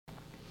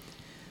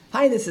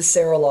Hi, this is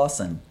Sarah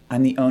Lawson.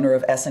 I'm the owner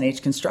of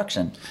S&H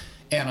Construction.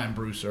 And I'm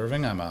Bruce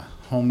Irving. I'm a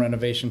home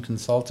renovation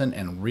consultant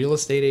and real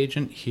estate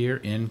agent here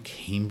in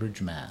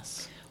Cambridge,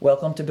 Mass.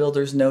 Welcome to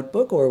Builder's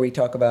Notebook, where we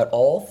talk about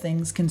all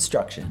things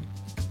construction.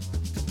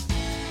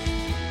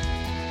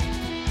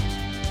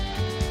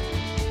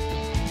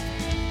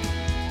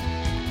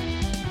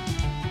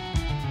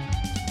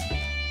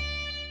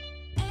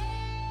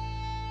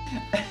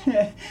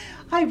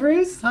 Hi,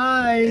 Bruce.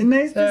 Hi.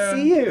 Nice to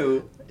see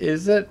you.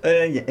 Is it? Yeah,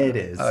 it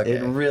is. Okay.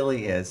 It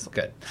really is.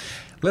 Good.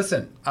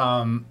 Listen,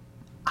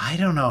 I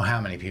don't know how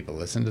many people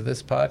listen to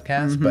this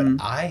podcast,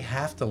 but I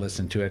have to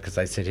listen to it because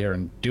I sit here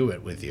and do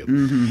it with you.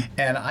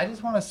 And I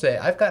just want to say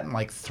I've gotten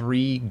like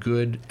 3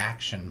 good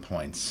action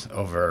points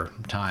over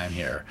time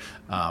here.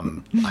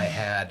 I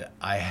had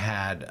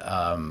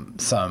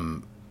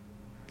some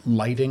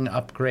lighting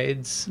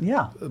upgrades.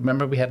 Yeah.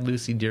 Remember we had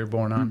Lucy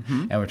Dearborn on,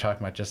 and we're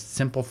talking about just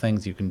simple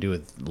things you can do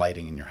with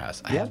lighting in your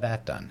house. I had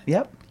that done.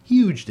 Yep.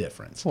 Huge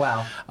difference.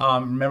 Wow.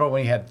 Remember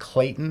when we had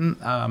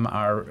Clayton,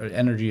 our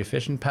energy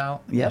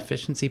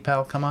efficiency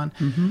pal, come on?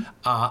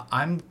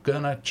 I'm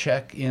going to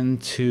check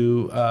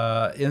into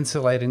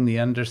insulating the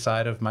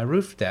underside of my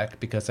roof deck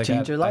because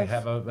I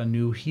have a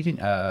new heating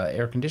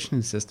air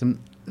conditioning system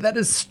that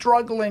is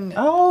struggling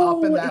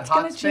up in that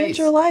hot space. It's going to change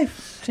your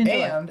life.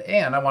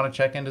 And I want to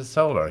check into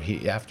solar.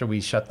 After we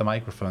shut the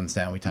microphones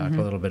down, we talked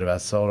a little bit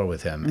about solar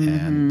with him.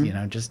 And,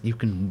 you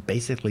can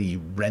basically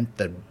rent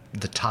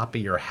the top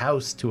of your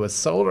house to a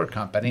solar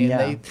company, and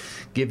they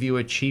give you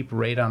a cheap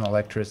rate on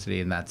electricity,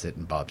 and that's it,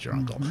 and Bob's your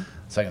uncle.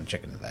 So I'm going to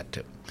check into that,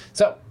 too.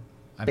 So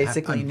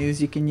basically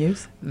news you can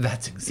use?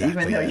 That's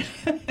exactly it.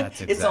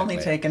 It's only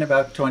taken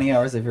about 20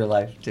 hours of your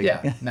life to...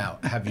 Yeah. Now,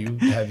 have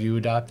you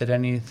adopted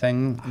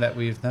anything that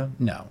we've known?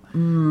 No.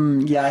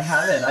 Yeah, I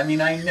haven't. I mean,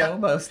 I know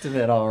most of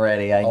it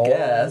already, I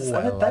guess.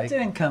 That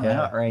didn't come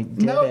out right,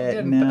 did it? It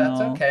Didn't, but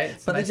that's okay.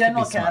 It's but nice the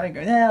general to be smart.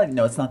 category...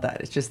 No, it's not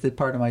that. It's just that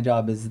part of my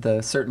job is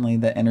certainly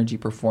the energy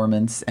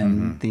performance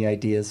and the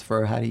ideas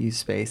for how to use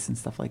space and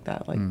stuff like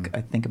that. Like, I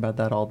think about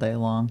that all day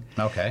long.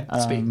 Okay.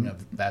 Speaking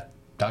of that,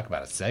 talk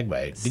about a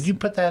segue. Did you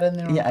put that in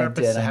there on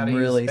purpose? Yeah, I did. I'm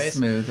really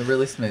smooth.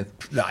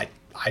 No, I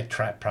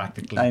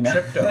practically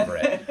tripped over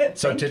it.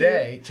 So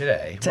today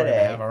we're going to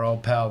have our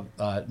old pal,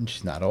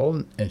 she's not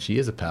old, and she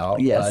is a pal,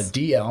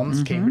 Dee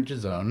Elms,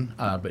 Cambridge's own,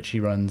 but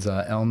she runs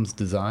Elms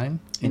Design,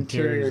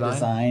 interior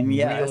design.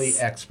 Yes. Really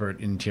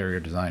expert interior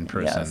design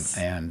person. Yes.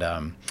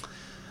 And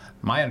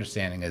my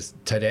understanding is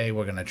today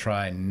we're going to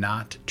try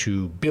not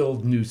to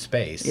build new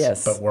space,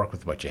 but work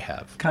with what you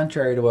have.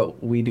 Contrary to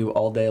what we do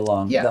all day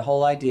long. Yeah. The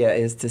whole idea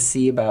is to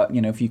see about,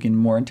 if you can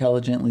more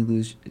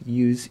intelligently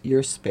use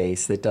your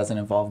space that doesn't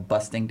involve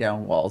busting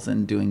down walls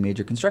and doing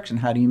major construction.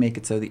 How do you make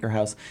it so that your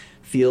house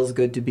feels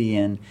good to be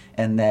in,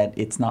 and that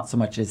it's not so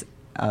much as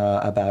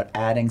about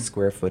adding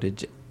square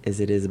footage as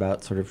it is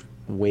about sort of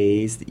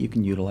ways that you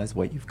can utilize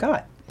what you've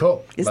got.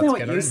 Cool. Isn't that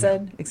what you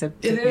said?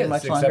 Except it took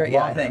much longer.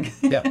 Yeah, I think.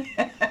 Yeah.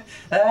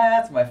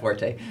 That's my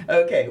forte.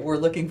 Okay, we're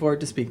looking forward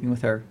to speaking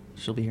with her.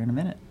 She'll be here in a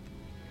minute.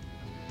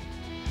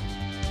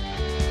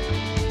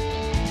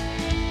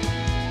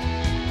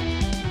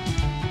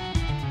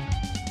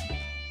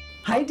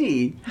 Hi,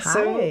 Dee.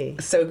 Hi.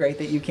 So great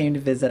that you came to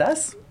visit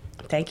us.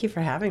 Thank you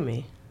for having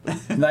me.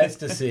 Nice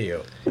to see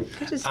you.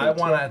 I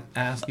want to to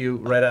ask you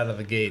right out of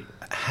the gate,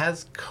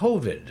 has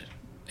COVID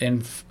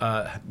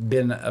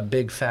been a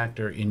big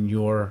factor in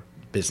your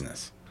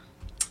business?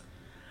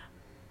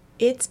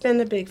 It's been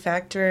a big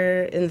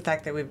factor in the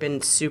fact that we've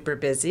been super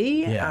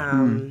busy.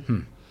 Yeah.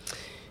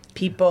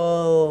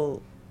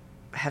 People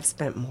have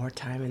spent more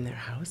time in their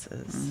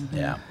houses.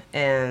 Yeah.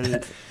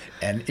 And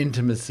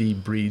intimacy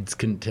breeds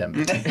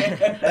contempt.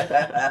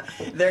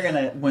 They're going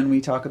to, when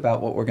we talk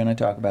about what we're going to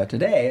talk about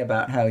today,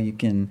 about how you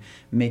can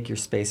make your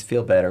space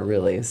feel better,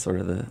 really, is sort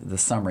of the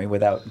summary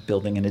without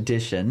building an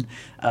addition.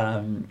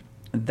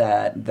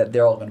 That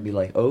they're all going to be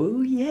like,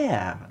 oh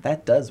yeah,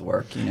 that does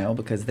work,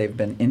 because they've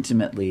been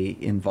intimately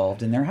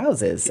involved in their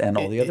houses and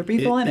all the other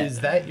people in it.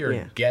 Is that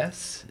your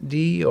guess,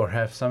 Dee, or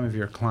have some of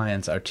your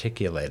clients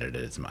articulated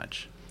it as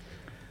much?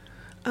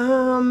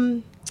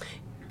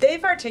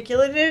 They've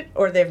articulated it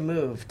or they've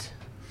moved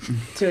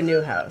to a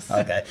new house.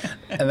 Okay.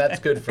 And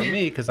that's good for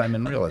me because I'm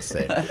in real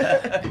estate.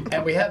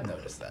 And we have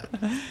noticed that.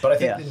 But I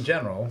think in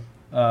general,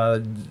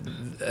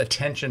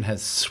 attention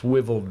has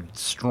swiveled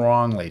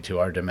strongly to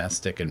our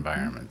domestic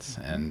environments,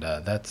 and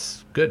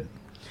that's good.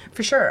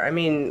 For sure. I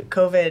mean,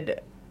 COVID,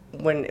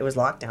 when it was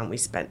lockdown, we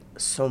spent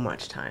so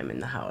much time in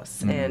the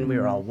house, and we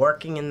were all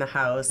working in the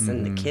house,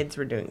 and the kids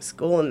were doing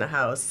school in the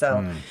house,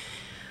 so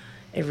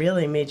it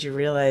really made you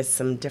realize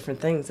some different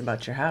things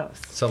about your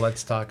house. So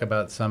let's talk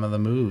about some of the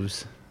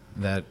moves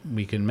that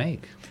we can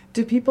make.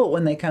 Do people,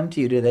 when they come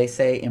to you, do they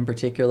say in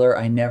particular,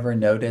 I never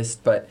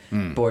noticed, but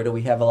boy, do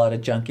we have a lot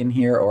of junk in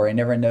here, or I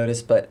never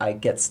noticed, but I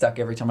get stuck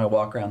every time I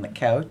walk around the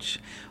couch,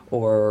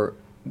 or,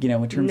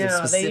 in terms of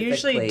specifically... No, they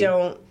usually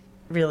don't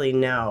really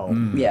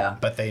know. Yeah.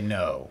 But they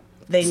know.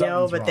 They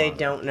know, but they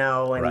don't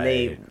know, and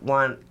they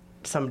want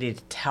somebody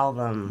to tell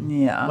them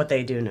Yeah. what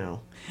they do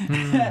know.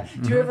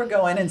 Do you ever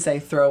go in and say,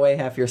 throw away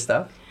half your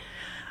stuff?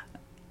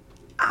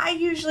 I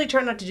usually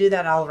try not to do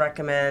that. I'll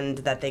recommend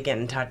that they get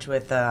in touch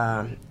with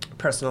a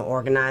personal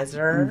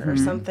organizer or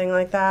something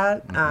like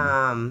that.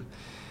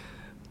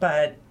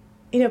 But,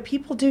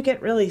 people do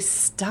get really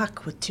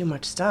stuck with too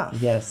much stuff.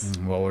 Yes.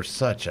 Well, we're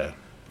such a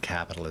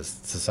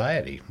capitalist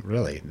society,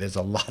 really. There's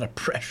a lot of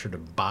pressure to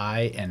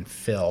buy and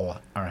fill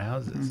our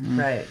houses.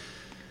 Right.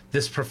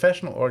 This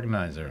professional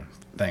organizer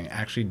thing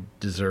actually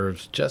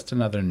deserves just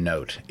another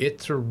note.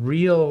 It's a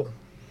real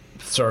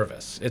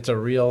service. It's a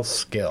real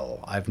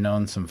skill. I've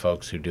known some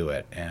folks who do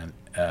it, and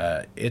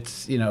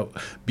it's,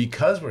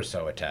 because we're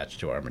so attached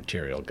to our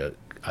material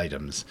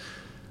items,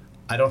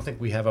 I don't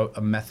think we have a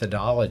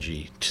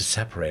methodology to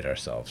separate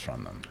ourselves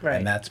from them. Right.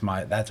 And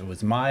that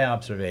was my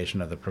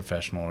observation of the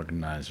professional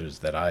organizers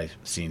that I've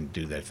seen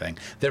do their thing.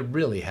 They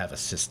really have a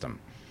system.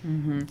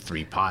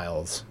 3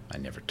 piles. I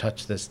never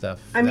touch this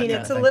stuff. I mean,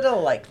 it's a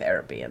little like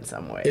therapy in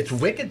some ways. It's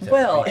wicked therapy.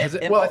 Well, because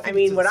I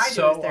mean, what I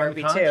do is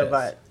therapy too,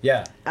 but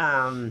yeah.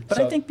 But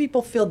I think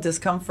people feel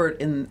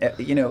discomfort in,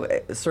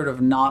 sort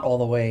of not all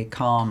the way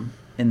calm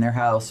in their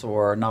house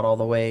or not all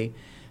the way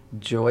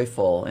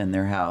joyful in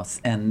their house,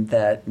 and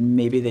that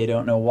maybe they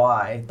don't know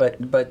why.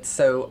 But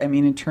so, I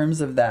mean, in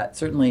terms of that,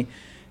 certainly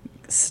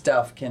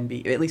stuff can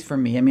be, at least for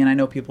me, I mean, I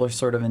know people are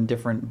sort of in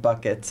different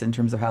buckets in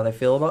terms of how they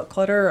feel about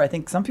clutter. I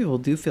think some people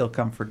do feel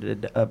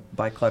comforted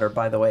by clutter.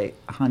 By the way,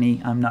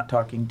 honey, I'm not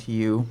talking to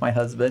you, my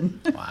husband.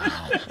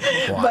 Wow.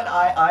 But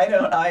I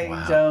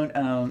don't,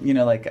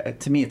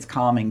 to me it's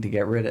calming to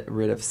get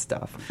rid of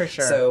stuff. For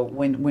sure. So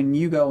when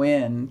you go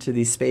into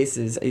these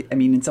spaces, I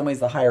mean, in some ways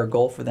the higher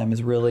goal for them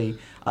is really,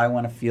 I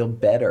want to feel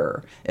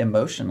better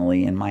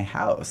emotionally in my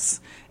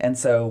house. And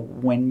so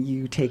when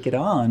you take it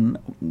on,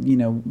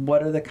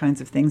 what are the kinds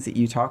of things that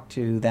you talk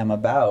to them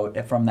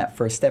about from that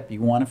first step?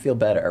 You want to feel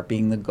better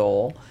being the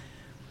goal.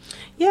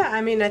 Yeah,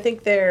 I mean, I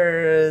think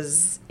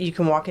you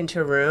can walk into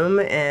a room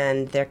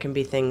and there can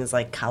be things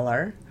like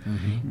color.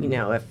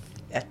 If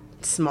a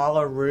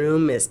smaller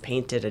room is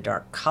painted a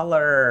dark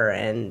color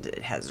and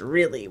it has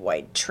really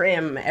white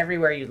trim,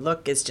 everywhere you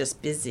look is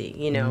just busy.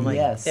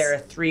 Yes. There are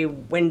 3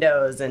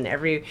 windows and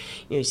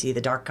you see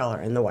the dark color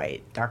and the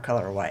white, dark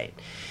color, white.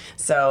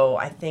 So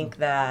I think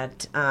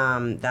that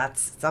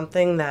that's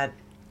something that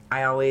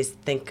I always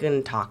think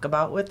and talk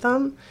about with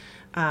them.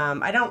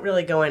 I don't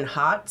really go in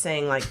hot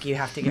saying, like, you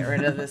have to get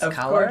rid of this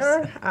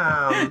color.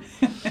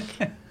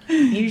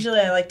 Usually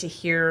I like to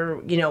hear,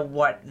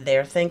 what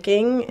they're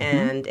thinking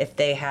and if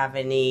they have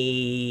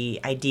any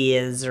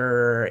ideas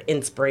or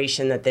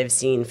inspiration that they've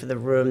seen for the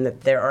room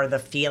or the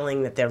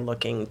feeling that they're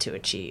looking to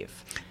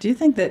achieve. Do you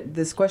think that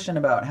this question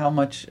about how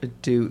much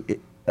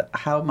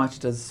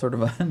does sort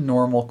of a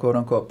normal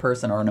quote-unquote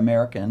person or an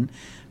American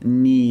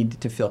need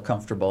to feel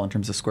comfortable in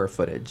terms of square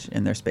footage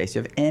in their space?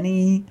 Have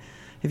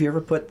you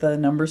ever put the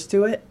numbers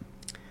to it?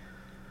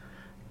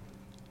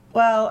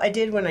 Well, I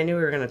did when I knew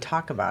we were going to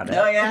talk about it.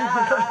 Oh,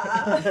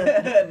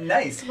 yeah.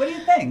 Nice. What do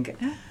you think?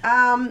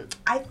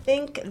 I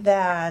think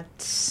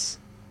that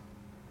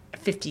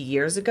 50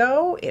 years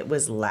ago, it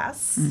was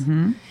less.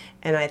 And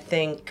I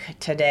think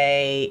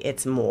today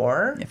it's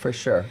more. Yeah, for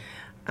sure.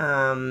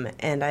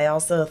 And I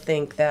also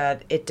think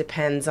that it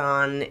depends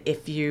on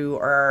if you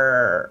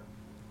are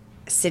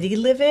city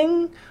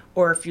living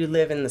or if you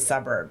live in the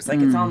suburbs.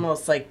 Like, it's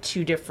almost like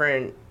 2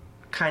 different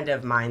kind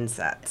of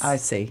mindsets. I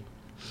see.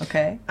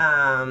 Okay.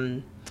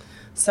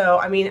 So,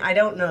 I mean, I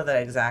don't know the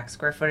exact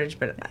square footage,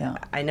 but Yeah.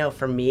 I know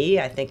for me,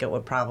 I think it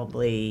would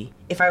probably,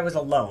 if I was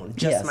alone,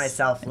 just Yes.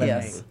 myself living,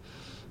 Yes.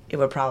 it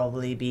would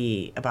probably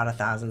be about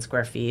 1,000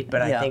 square feet,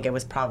 but I Yeah. think it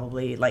was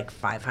probably like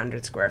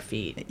 500 square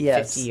feet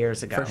Yes, 50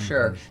 years ago. For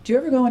sure. Do you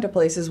ever go into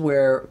places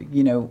where,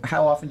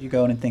 how often do you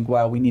go in and think,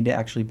 wow, we need to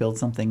actually build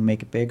something,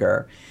 make it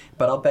bigger?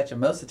 But I'll bet you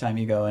most of the time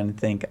you go in and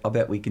think, I'll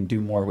bet we can do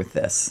more with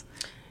this.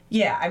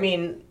 Yeah, I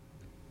mean,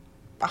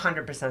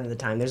 100% of the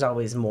time, there's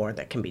always more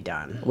that can be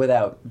done.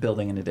 Without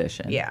building an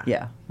addition. Yeah.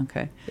 Yeah.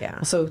 Okay.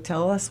 Yeah. So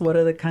tell us, what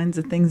are the kinds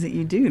of things that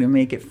you do to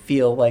make it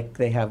feel like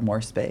they have more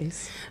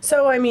space?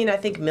 So, I mean, I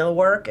think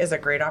millwork is a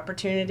great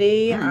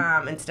opportunity.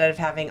 Instead of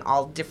having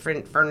all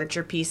different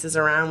furniture pieces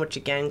around, which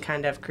again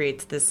kind of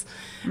creates this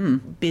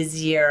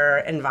busier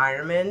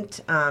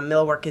environment,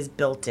 millwork is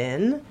built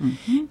in.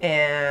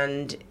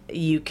 And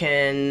you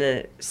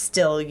can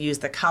still use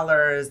the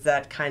colors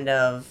that kind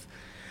of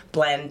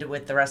blend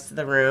with the rest of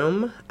the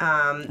room.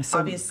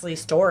 Obviously,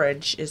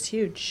 storage is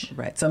huge.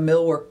 Right. So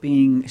millwork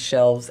being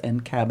shelves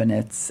and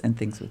cabinets and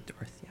things with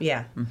doors.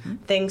 Yeah.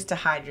 Things to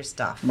hide your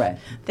stuff. Right.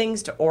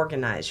 Things to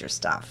organize your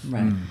stuff.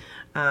 Right.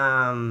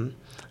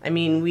 I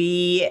mean,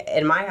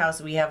 in my house,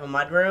 we have a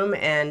mudroom,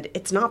 and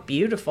it's not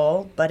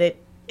beautiful, but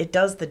it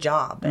does the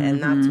job,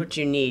 and that's what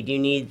you need. You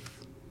need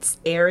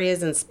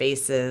areas and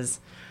spaces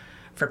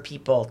for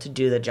people to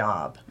do the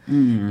job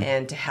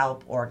and to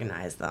help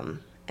organize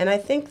them. And I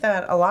think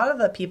that a lot of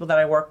the people that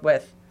I work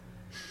with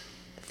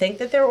think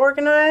that they're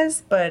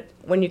organized, but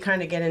when you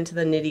kind of get into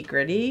the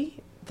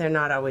nitty-gritty, they're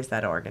not always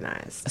that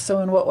organized. So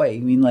in what way?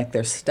 You mean like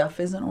their stuff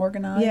isn't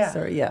organized? Yeah.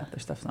 Or, yeah, their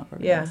stuff's not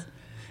organized. Yeah.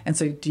 And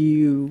so do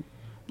you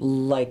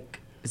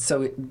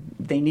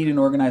they need an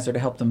organizer to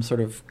help them sort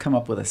of come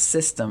up with a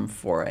system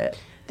for it.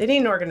 They need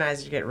an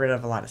organizer to get rid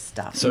of a lot of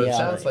stuff. So Yeah. it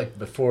sounds like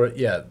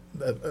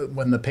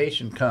when the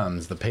patient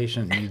comes, the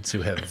patient needs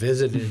to have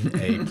visited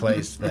a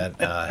place that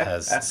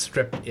has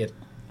stripped it.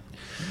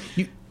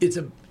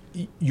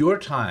 Your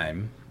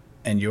time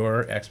and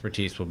your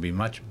expertise will be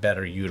much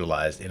better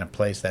utilized in a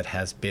place that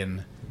has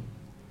been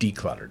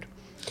decluttered.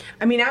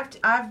 I mean,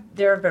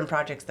 there have been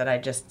projects that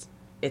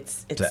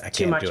it's I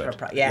too can't much do of a it.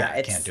 project. Yeah, Yeah, I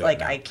it's can't do it like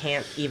now. I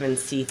can't even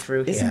see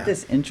through here. Isn't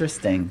this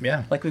interesting?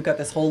 Yeah. Like we've got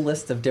this whole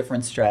list of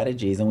different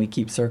strategies and we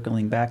keep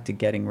circling back to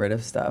getting rid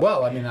of stuff.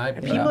 Well, I mean,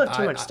 People have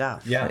too much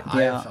stuff. Yeah,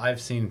 Yeah.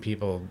 I've seen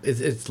people.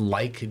 It's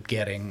like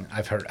getting.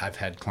 I've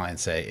had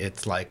clients say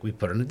it's like we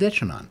put an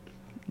addition on.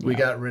 We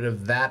got rid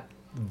of that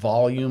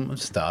volume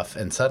of stuff,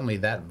 and suddenly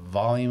that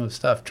volume of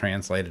stuff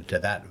translated to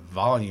that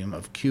volume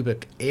of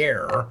cubic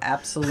air.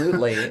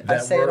 Absolutely. I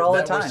that say it all the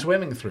that time. we're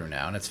swimming through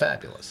now, and it's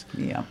fabulous.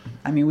 Yeah.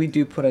 I mean, we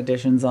do put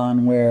additions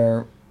on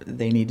where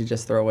they need to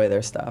just throw away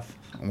their stuff.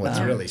 And what's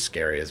really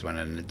scary is when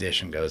an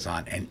addition goes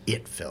on and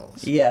it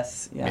fills.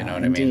 Yes, yeah, You know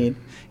what I indeed. mean?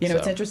 You know,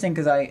 it's So- interesting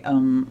because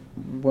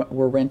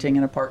we're renting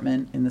an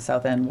apartment in the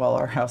South End while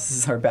our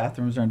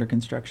bathrooms are under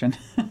construction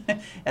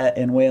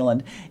in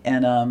Wayland,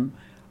 and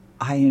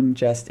I am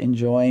just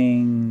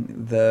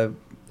enjoying the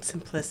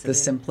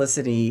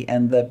simplicity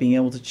and the being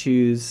able to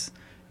choose,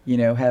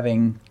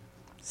 having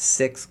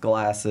 6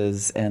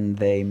 glasses and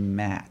they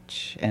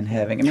match, and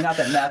having, I mean, not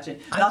that matching.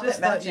 I just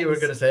thought you were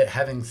going to say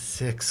having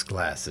 6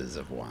 glasses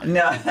of wine.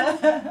 No.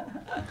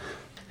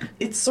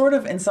 It's sort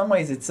of, in some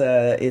ways,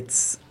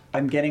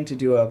 I'm getting to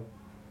do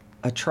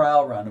a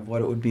trial run of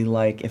what it would be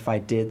like if I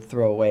did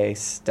throw away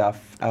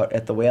stuff out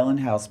at the Whalen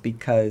House,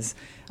 because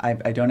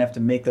I don't have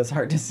to make those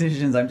hard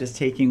decisions. I'm just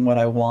taking what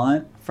I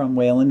want from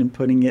Wayland and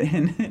putting it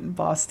in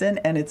Boston,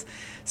 and it's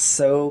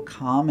so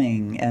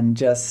calming, and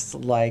just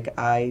like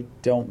I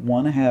don't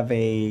want to have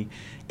a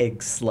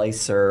egg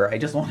slicer. I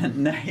just want a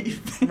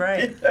knife.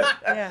 Right.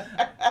 Yeah.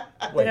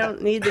 We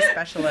don't need the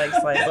special egg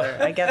slicer.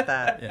 I get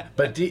that. Yeah.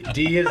 But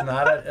Dee is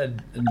not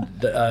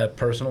a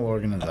personal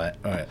organizer.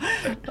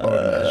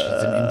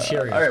 She's an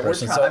interior All right,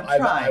 person.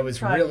 I was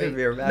trying really to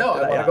veer back no.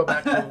 to I that. want to go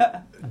back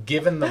to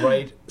given the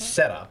right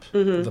setup,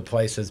 the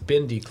place has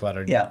been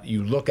decluttered. Yeah.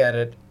 You look at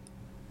it.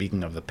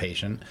 Speaking of the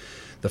patient,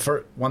 the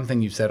first one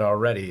thing you've said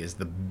already is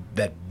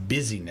that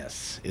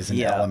busyness is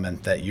an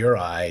element that your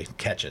eye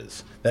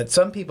catches that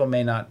some people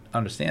may not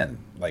understand.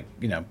 Like,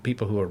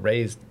 people who are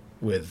raised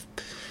with.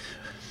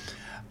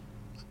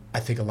 I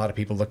think a lot of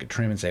people look at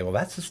trim and say, well,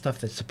 that's the stuff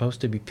that's supposed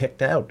to be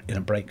picked out in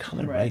a bright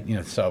color, right?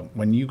 So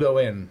when you go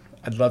in,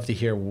 I'd love to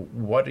hear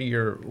what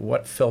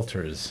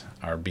filters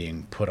are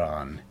being put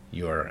on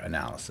your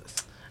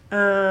analysis.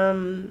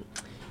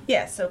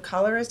 Yeah, so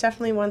color is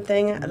definitely one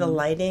thing. The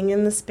lighting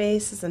in the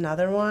space is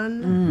another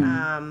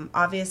one.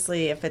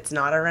 Obviously, if it's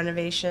not a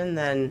renovation,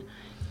 then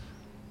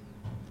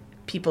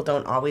people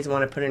don't always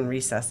want to put in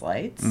recessed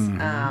lights.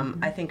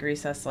 I think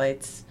recessed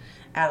lights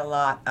add a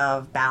lot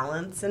of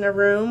balance in a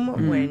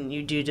room when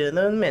you do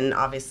them, and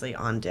obviously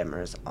on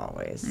dimmers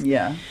always.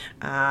 Yeah.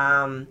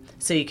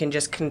 So you can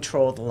just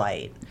control the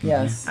light.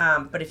 Yes.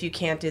 But if you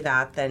can't do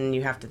that, then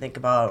you have to think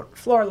about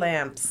floor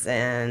lamps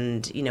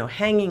and,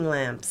 hanging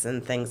lamps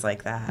and things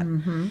like that.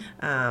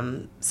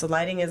 So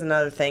lighting is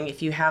another thing.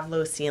 If you have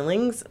low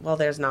ceilings, well,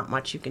 there's not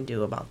much you can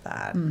do about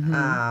that.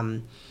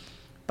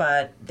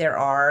 But there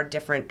are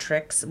different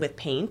tricks with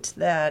paint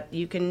that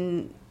you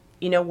can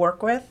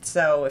work with.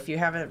 So if you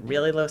have a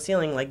really low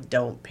ceiling,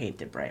 don't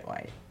paint it bright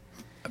white.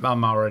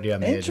 I'm already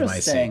on the edge of my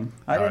seat. Interesting.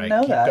 I didn't All right,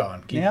 know keep that.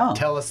 going. Yeah.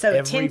 Tell us So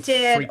every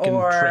tinted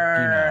freaking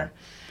trick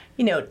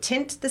you know.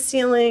 Tint the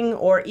ceiling,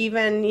 or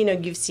even,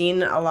 you've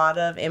seen a lot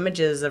of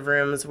images of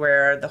rooms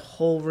where the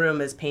whole room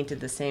is painted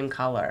the same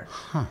color.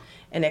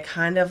 And it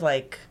kind of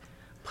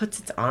puts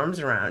its arms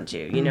around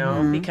you,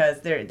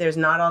 because there's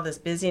not all this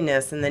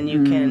busyness, and then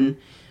you can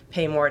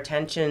pay more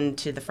attention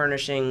to the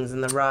furnishings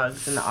and the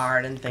rugs and the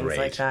art and things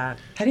like that.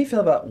 How do you feel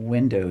about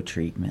window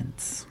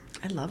treatments?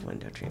 I love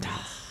window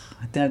treatments.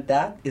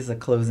 That is a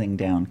closing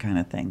down kind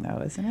of thing,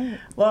 though, isn't it?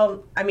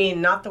 Well, I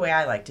mean, not the way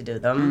I like to do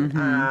them.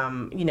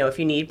 If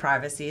you need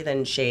privacy,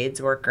 then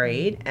shades work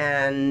great.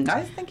 And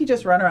I think you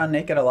just run around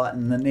naked a lot,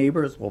 and the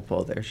neighbors will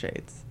pull their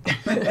shades.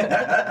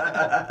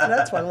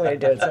 that's one way to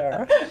do it,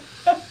 Sarah.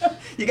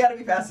 You got to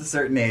be past a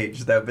certain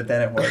age, though, but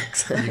then it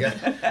works. You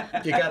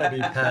got to be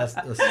past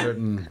a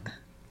certain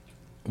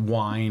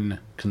wine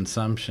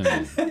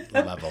consumption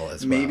level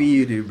as well. Maybe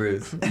you do,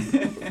 Bruce.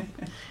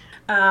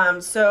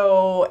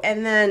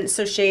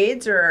 So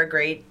shades are a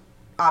great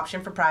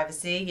option for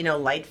privacy.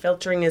 Light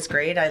filtering is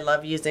great. I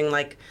love using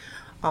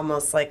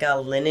almost like a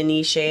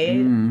linen-y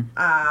shade,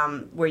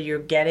 where you're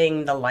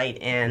getting the light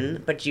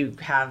in, but you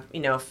have,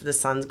 if the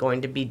sun's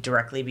going to be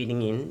directly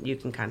beating in, you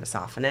can kind of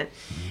soften it.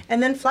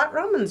 And then flat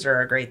Romans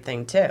are a great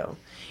thing too.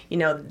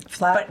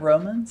 Flat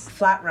Romans?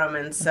 Flat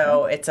Romans,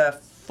 so it's a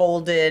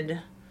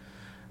folded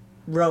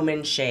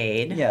Roman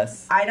shade.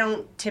 Yes. I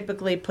don't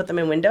typically put them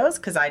in windows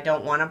because I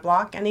don't want to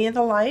block any of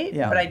the light,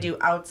 Yeah. but I do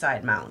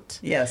outside mount.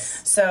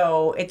 Yes.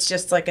 So it's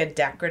just like a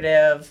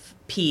decorative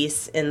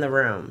piece in the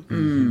room.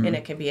 And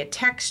it can be a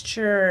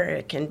texture,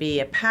 it can be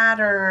a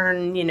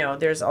pattern, you know,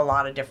 there's a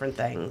lot of different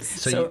things.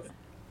 So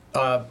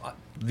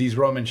these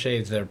Roman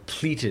shades, they're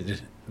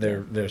pleated.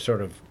 They're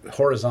sort of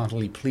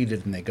horizontally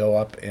pleated, and they go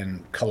up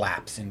and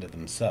collapse into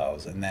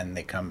themselves, and then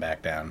they come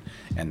back down,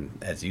 and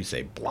as you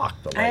say,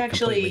 block the light I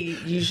actually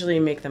completely. usually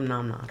make them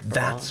non-knockable.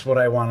 That's what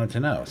I wanted to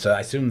know. So I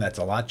assume that's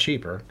a lot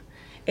cheaper.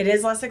 It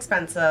is less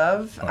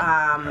expensive,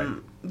 right.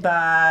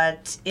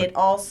 but it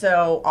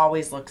also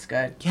always looks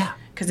good. Yeah.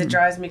 Because it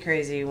drives me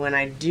crazy when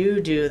I do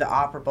the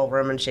operable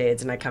Roman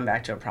shades and I come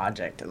back to a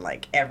project and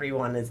like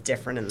everyone is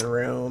different in the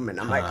room and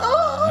I'm like,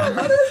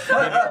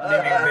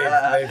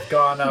 Maybe they've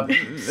gone up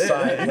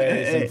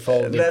sideways and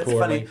folded That's poorly.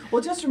 funny.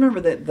 Well, just remember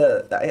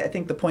that I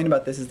think the point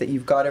about this is that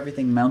you've got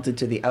everything mounted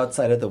to the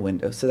outside of the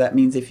window. So that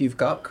means if you've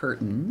got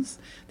curtains,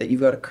 that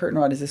you've got a curtain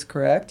rod. Is this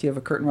correct? You have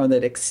a curtain rod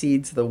that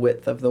exceeds the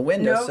width of the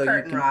window. no so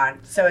curtain you can, rod.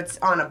 So it's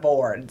on a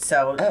board.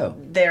 So Oh.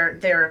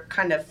 they're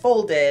kind of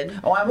folded.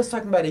 Oh, I was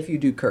talking about if you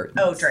do curtains.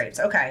 Oh, drapes.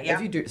 Okay, yeah.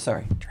 If you do,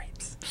 sorry,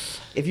 drapes.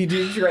 If you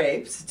do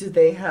drapes, do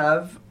they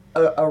have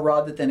a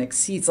rod that then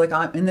exceeds? Like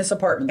in this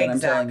apartment that I'm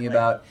telling you Exactly.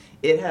 about,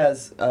 it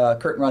has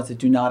curtain rods that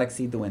do not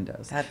exceed the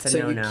windows. That's a so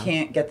no-no. you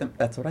can't get them.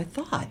 That's what I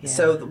thought. Yeah.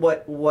 So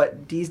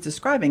what Dee's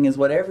describing is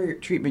whatever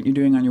treatment you're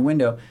doing on your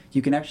window,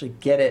 you can actually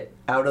get it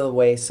out of the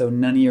way so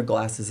none of your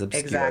glass is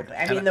obscured. Exactly.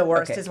 I mean, the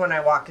worst Okay. is when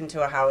I walk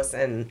into a house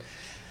and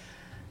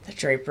the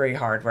drapery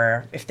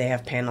hardware, if they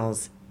have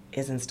panels,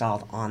 is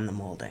installed on the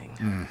molding.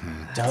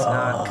 That's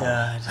not good.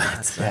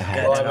 That's not bad.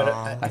 good Well, at would-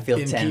 all. I feel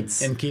in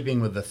tense. in keeping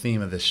with the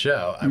theme of this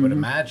show, I would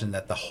imagine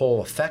that the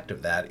whole effect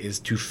of that is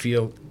to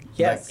feel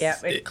Yes. Yeah,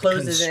 it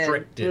closes in.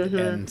 constricted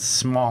and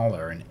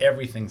smaller, and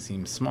everything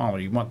seems smaller.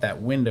 You want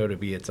that window to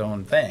be its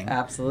own thing,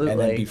 Absolutely. and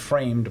then be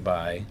framed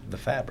by the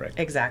fabric.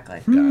 Exactly.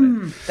 Got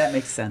it. That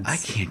makes sense. I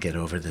can't get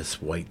over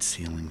this white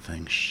ceiling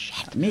thing.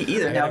 Shit. Me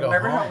either. I Now, gotta go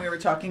remember how home. we were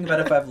talking about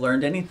if I've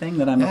learned anything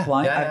that I'm Yeah,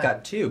 applying? yeah, I've yeah.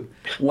 got two: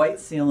 white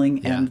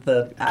ceiling and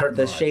Yeah. Curtain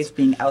the rods. shades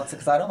being outside.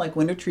 Because I don't like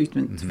window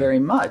treatments very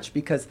much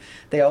because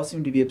they all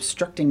seem to be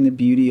obstructing the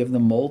beauty of the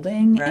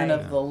molding and Right.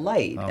 of the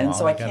light, Oh, and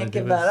so all I you gotta can't do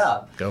give that is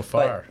up. go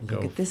far. But Go-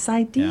 look at this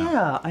idea.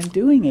 Yeah. I'm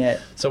doing it.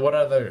 So what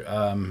other?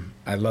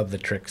 I love the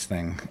tricks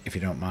thing. If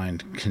you don't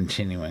mind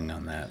continuing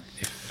on that.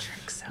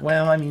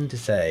 Well, I mean to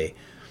say,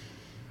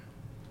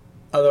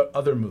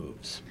 other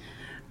moves.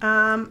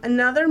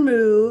 Another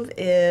move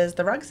is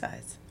the rug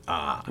size.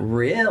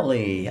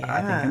 Really? I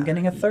think Yeah. I'm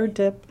getting a third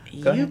tip.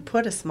 Go You ahead.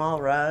 put a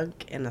small rug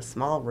in a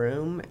small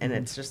room and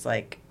it's just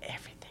like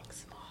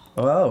everything's small.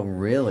 Oh,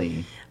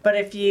 really? But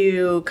if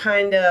you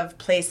kind of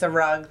place a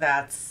rug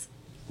that's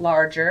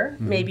larger,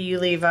 maybe you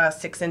leave a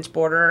 6-inch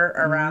border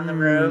around the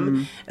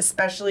room,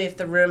 especially if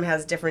the room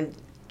has different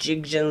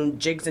jigs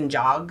and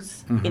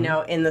jogs, you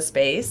know, in the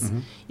space.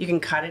 You can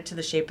cut it to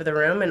the shape of the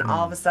room and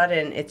all of a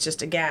sudden it's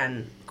just,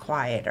 again,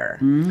 quieter.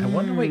 I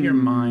wonder what your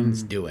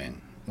mind's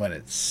doing when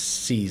it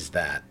sees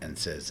that and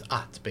says,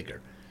 it's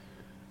bigger.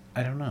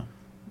 I don't know.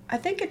 I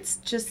think it's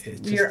just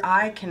It's your just-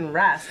 eye can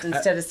rest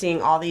instead of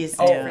seeing all these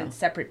different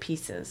separate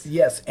pieces.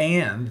 Yes,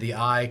 and the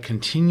eye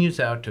continues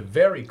out to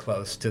very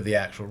close to the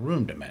actual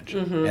room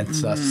dimension, and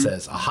thus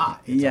says, "Aha!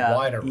 It's Yeah, a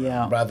wider room,"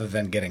 yeah. rather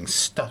than getting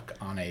stuck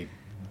on a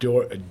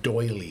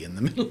doily in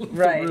the middle of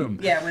Right. the room.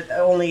 Yeah, with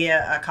only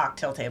a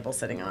cocktail table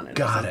sitting on it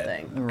Got or it.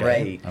 something.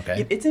 Right.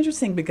 Okay. It's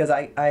interesting because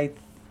I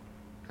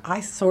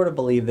sort of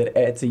believe that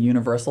it's a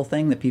universal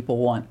thing that people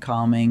want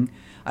calming.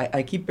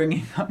 I keep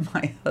bringing up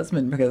my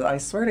husband because I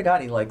swear to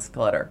God he likes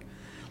clutter.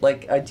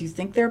 Like, do you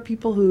think there are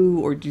people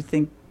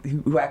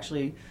who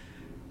actually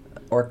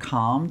are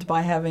calmed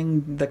by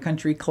having the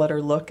country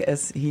clutter look,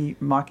 as he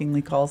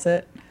mockingly calls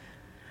it?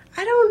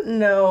 I don't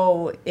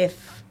know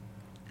if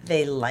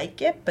they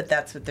like it, but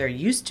that's what they're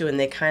used to and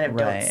they kind of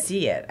Right. don't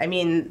see it. I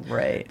mean,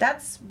 Right.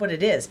 that's what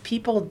it is.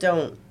 People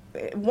don't,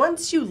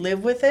 once you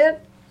live with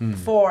it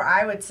for,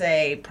 I would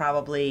say,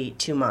 probably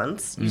 2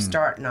 months, you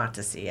start not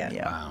to see it.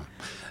 Yeah. Wow.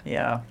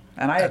 Yeah.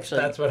 And I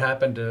That's what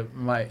happened to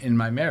in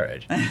my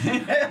marriage.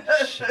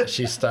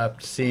 she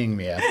stopped seeing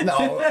me.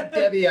 No,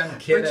 Debbie, I'm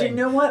kidding. But you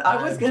know what?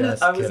 I was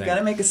kidding.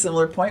 gonna make a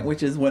similar point,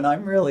 which is when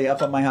I'm really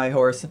up on my high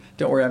horse.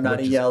 Don't worry, I'm not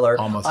Which a is yeller.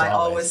 almost I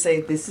always. always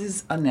say this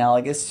is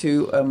analogous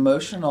to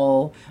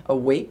emotional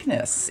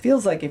awakeness.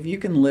 Feels like if you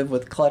can live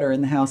with clutter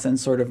in the house and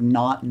sort of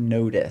not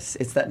notice,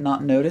 it's that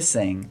not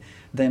noticing.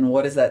 Then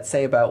what does that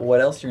say about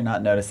what else you're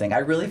not noticing? I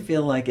really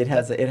feel like it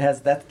has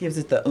that gives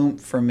it the oomph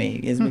for me,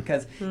 is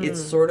because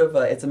it's sort of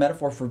it's a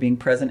metaphor for being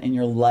present in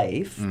your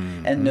life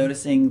and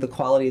noticing the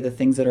quality of the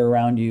things that are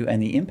around you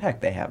and the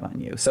impact they have on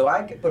you. So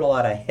I could put a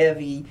lot of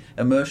heavy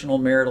emotional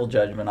marital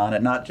judgment on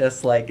it, not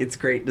just like it's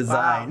great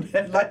design.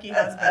 Wow. Lucky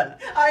husband.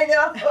 I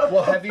know.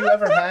 Well, have you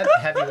ever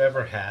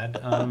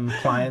had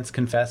clients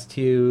confess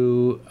to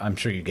you? I'm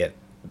sure you get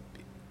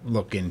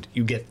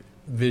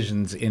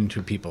visions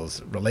into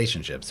people's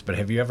relationships. But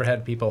have you ever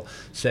had people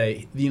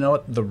say, you know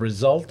what, the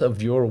result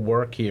of your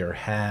work here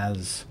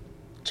has...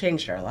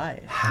 Changed our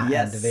life.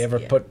 Yes. Did they ever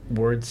put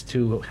words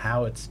to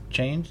how it's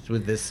changed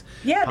with this?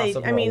 Yeah, possible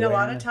a lot of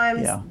awareness?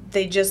 times Yeah.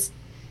 they just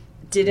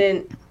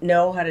didn't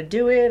know how to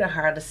do it or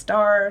how to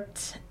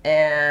start.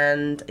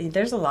 And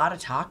there's a lot of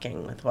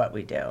talking with what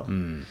we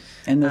do.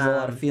 And there's a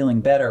lot of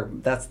feeling better.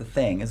 That's the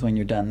thing, is when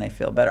you're done, they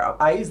feel better.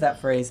 I use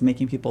that phrase,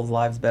 making people's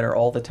lives better,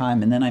 all the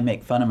time, and then I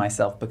make fun of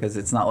myself because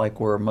it's not like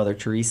we're Mother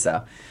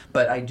Teresa.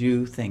 But I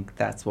do think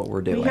that's what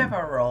we're doing. We have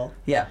our role.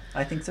 Yeah,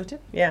 I think so too.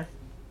 Yeah.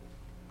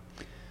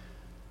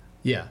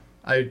 Yeah,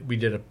 we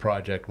did a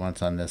project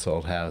once on this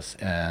old house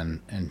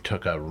and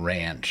took a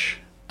ranch,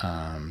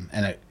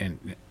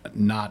 and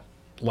not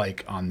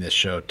like on this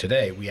show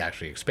today. We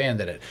actually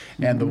expanded it,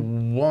 and the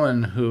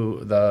woman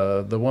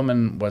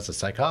was a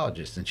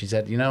psychologist, and she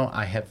said, you know,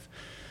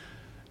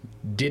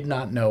 did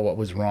not know what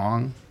was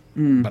wrong,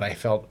 but I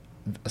felt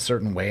a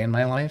certain way in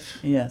my life.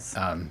 Yes.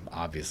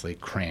 Obviously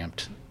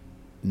cramped,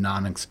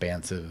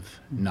 non-expansive,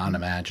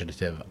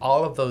 non-imaginative.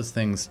 All of those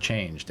things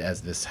changed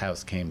as this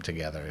house came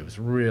together. It was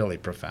really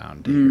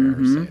profound to hear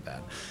her say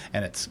that.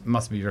 And it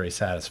must be very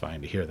satisfying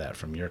to hear that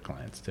from your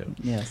clients, too.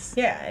 Yes.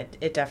 Yeah,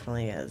 it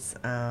definitely is.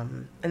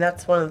 And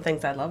that's one of the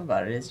things I love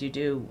about it is you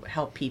do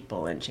help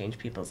people and change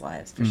people's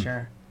lives, for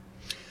sure.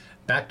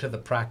 Back to the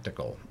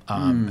practical,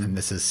 and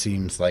this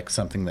seems like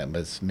something that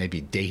was maybe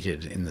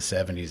dated in the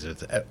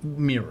 70s.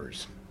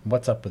 Mirrors.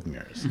 What's up with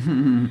mirrors?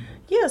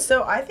 Yeah,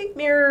 so I think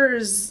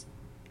mirrors,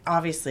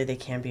 obviously, they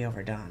can be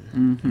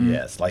overdone.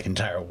 Yes, like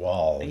entire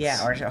walls.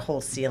 Yeah, or whole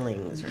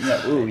ceilings. Or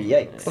Ooh,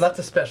 yikes. Well, that's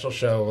a special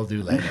show we'll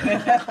do later.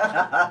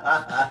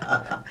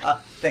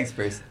 Thanks,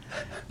 Bruce.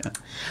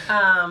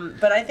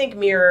 But I think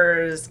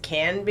mirrors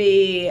can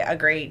be a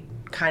great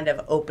kind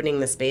of opening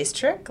the space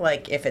trick.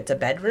 Like if it's a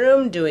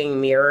bedroom, doing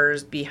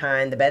mirrors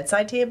behind the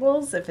bedside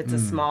tables. If it's a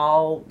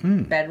small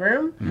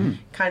bedroom,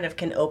 kind of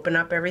can open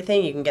up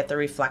everything. You can get the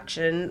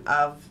reflection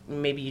of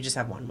maybe you just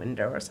have one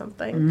window or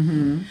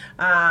something.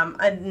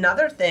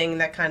 Another thing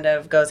that kind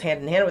of goes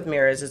hand in hand with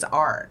mirrors is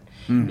art.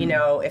 You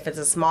know, if it's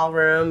a small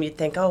room, you'd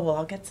think, oh, well,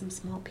 I'll get some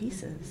small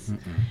pieces.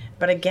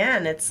 But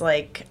again, it's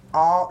like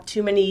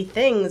too many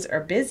things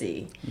are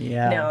busy.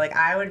 Yeah. You know, like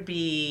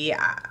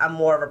I'm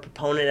more of a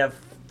proponent of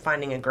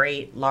finding a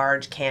great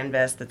large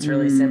canvas that's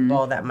really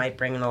simple that might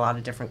bring in a lot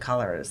of different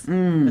colors.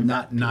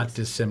 Not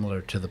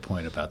dissimilar to the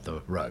point about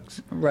the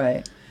rugs.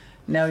 Right.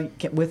 Now,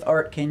 with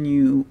art, can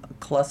you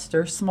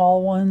cluster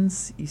small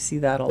ones? You see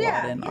that a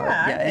lot in art.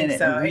 I think and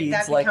so. it reads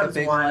That like a becomes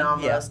big one one.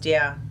 almost,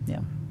 yeah. Yeah.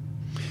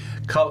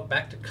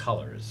 Back to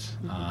colors,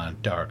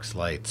 darks,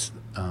 lights.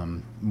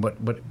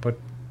 What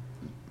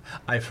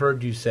I've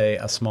heard you say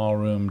a small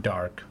room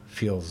dark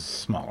feels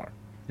smaller.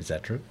 Is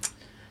that true?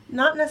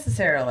 Not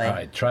necessarily. All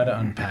right, try to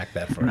unpack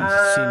that for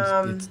us.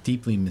 It seems it's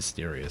deeply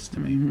mysterious to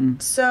me.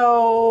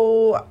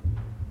 So,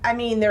 I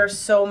mean, there are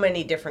so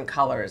many different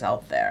colors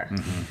out there.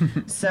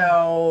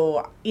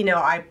 So, you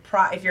know,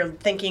 if you're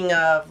thinking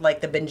of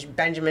like the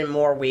Benjamin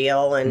Moore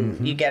wheel,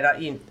 and you get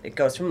it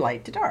goes from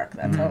light to dark.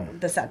 That's how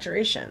the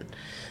saturation.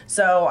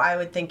 So I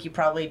would think you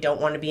probably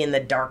don't want to be in the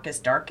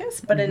darkest,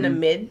 but in a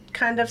mid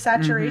kind of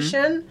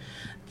saturation.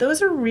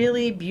 Those are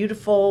really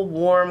beautiful,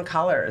 warm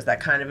colors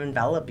that kind of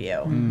envelop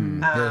you.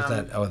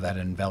 There's that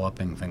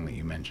enveloping thing that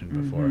you mentioned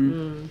before.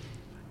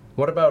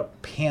 What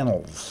about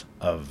panels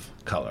of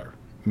color,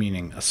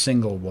 meaning a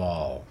single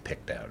wall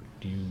picked out?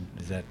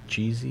 Is that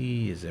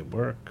cheesy? Is it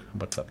work?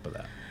 What's up with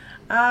that?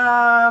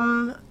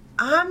 I'm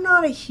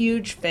not a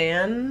huge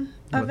fan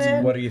of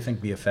it. What do you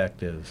think the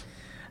effect is?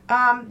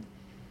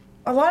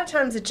 A lot of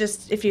times it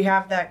just, if you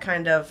have that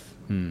kind of,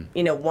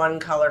 you know, one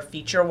color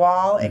feature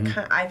wall,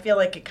 I feel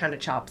like it kind of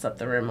chops up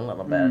the room a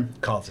little bit.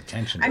 Calls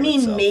attention to I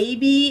mean, itself.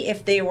 maybe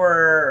if they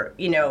were,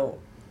 you know,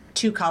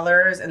 two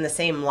colors in the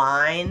same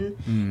line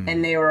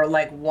and they were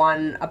like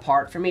one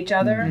apart from each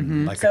other.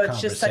 Like So a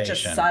it's just such a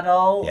conversation.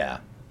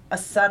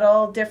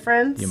 subtle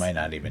difference. You might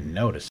not even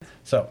notice.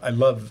 So I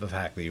love the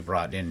fact that you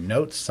brought in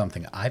notes,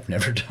 something I've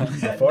never done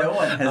before. No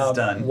one has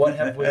done. What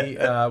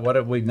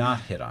have we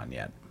not hit on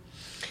yet?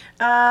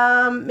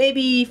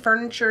 Maybe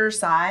furniture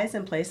size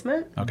and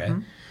placement. Okay.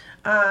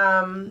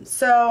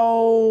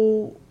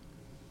 So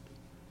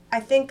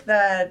I think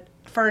that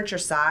furniture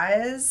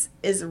size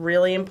is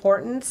really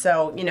important.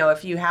 So, you know,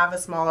 if you have a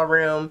smaller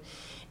room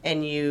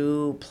and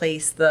you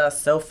place the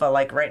sofa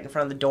like right in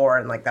front of the door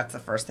and like that's the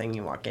first thing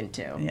you walk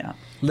into. Yeah.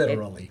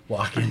 Literally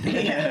walking.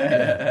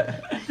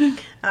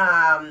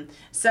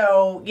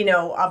 So, you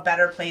know, a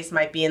better place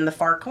might be in the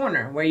far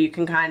corner where you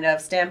can kind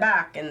of stand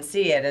back and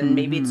see it, and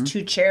maybe it's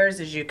two chairs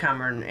as you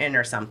come in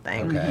or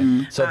something.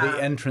 Okay. So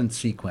the entrance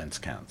sequence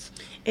counts.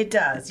 It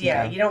does,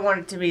 yeah. You don't want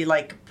it to be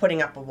like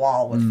putting up a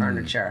wall with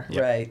furniture.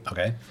 Right.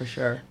 Okay. For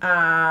sure.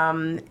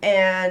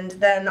 And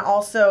then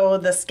also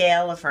the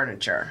scale of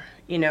furniture.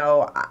 You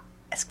know,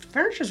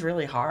 furniture's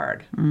really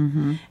hard.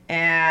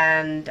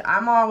 And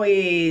I'm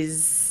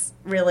always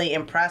really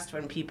impressed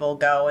when people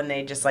go and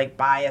they just like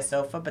buy a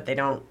sofa, but they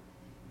don't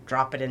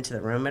drop it into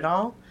the room at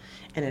all.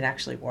 and it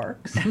actually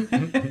works.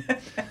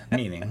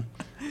 Meaning,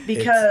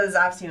 Because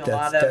I've seen a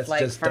lot of that's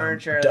like just dumb-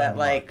 furniture dumb that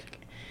like,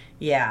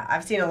 yeah,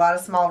 I've seen a lot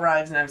of small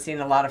rugs and I've seen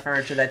a lot of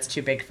furniture that's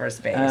too big for a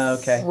space.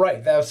 Okay.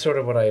 right? That was sort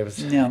of what I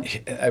was. Yeah.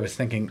 I was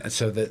thinking.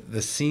 So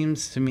the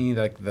seems to me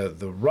like the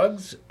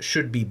rugs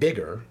should be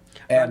bigger,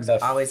 and Rugs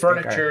the always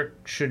furniture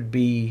should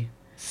be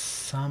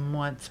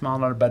somewhat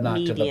smaller, but not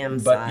Medium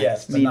to the but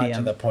yes, sized. but not to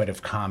Medium. the point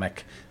of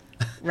comic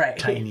Right.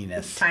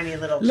 tininess. Tiny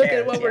little Look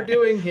chairs, at what yeah. we're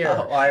doing here.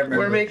 Oh, I remember.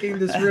 We're making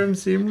this room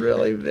seem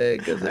really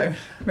big. I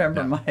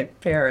remember my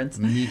parents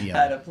Medium.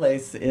 had a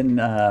place in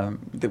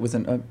that was a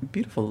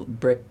beautiful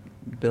brick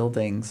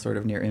building sort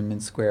of near Inman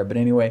Square. But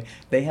anyway,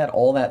 they had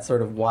all that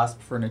sort of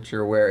wasp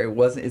furniture where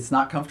it's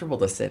not comfortable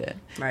to sit in.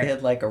 Right. They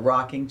had like a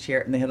rocking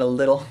chair and they had a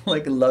little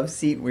like love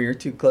seat where you're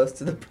too close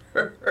to the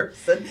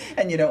person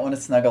and you don't want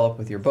to snuggle up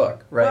with your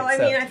book, right? Well, I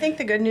mean, I think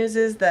the good news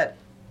is that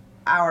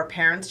our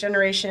parents'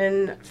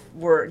 generation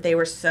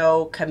were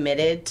so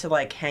committed to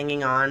like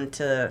hanging on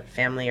to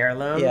family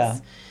heirlooms. Yeah.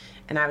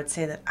 And I would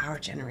say that our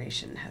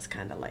generation has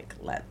kind of like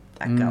let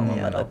that go a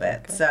yeah, little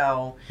bit.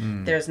 So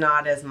there's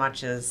not as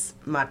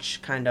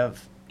much kind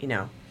of,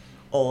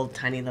 old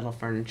tiny little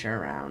furniture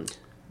around.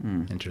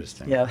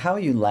 Interesting. Yeah, how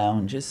you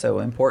lounge is so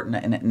important.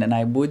 And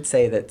I would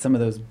say that some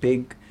of those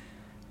big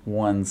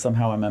ones,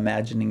 somehow I'm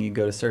imagining you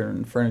go to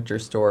certain furniture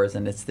stores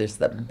and it's just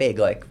that big,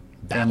 like,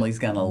 family's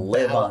going to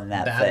live on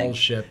that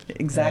Battleship. thing.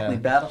 Exactly,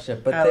 Yeah.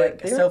 Battleship. But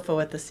Like they're Sofa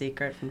with the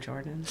Secret from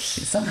Jordan.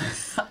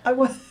 I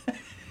was,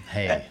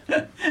 Hey,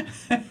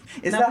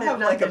 is Not that have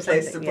that like a there's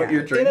place to something- put yeah.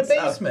 your in drinks? a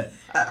basement.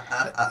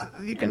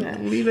 You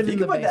can leave it You in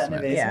can the put that in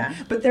a basement. basement.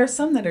 Yeah. But there are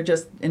some that are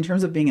just, in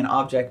terms of being an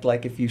object,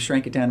 like if you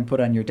shrank it down and put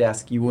it on your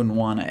desk, you wouldn't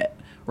want it,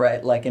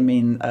 right? Like, I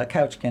mean, a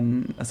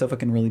sofa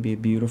can really be a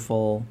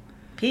beautiful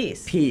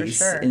Piece. piece.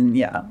 For sure. And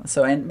yeah,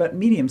 but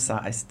medium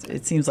sized,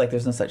 it seems like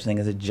there's no such thing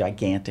as a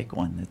gigantic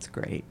one that's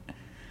great.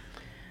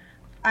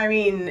 I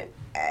mean,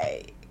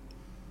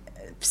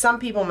 some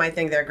people might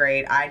think they're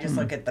great. I just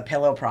look at the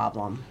pillow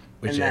problem.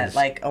 Which and that, is?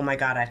 like, oh my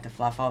God, I have to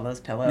fluff all those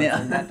pillows, Yeah.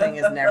 and that thing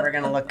is never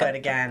going to look good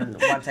again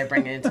once I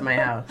bring it into my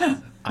house.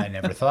 I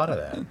never thought of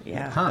that.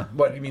 Yeah. Huh?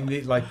 What you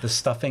mean? Like the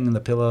stuffing in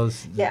the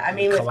pillows? Yeah, I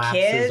mean, with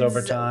collapses kids,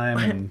 over time.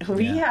 And,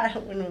 we yeah.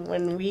 had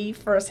when we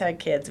first had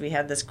kids, we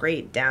had this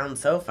great down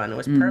sofa, and it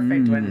was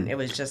perfect when it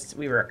was just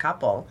we were a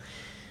couple.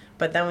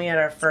 But then we had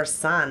our first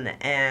son,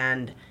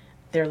 and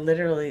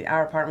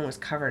our apartment was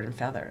covered in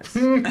feathers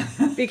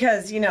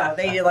because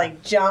they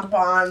like jump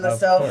on the Of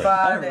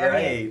sofa. course.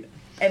 Right.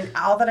 And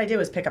all that I did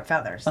was pick up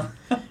feathers.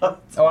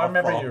 Oh, I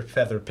remember your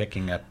feather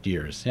picking up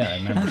years. Yeah, I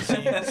remember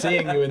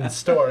seeing you in the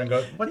store and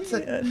go, "What's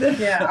it?"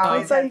 Yeah, I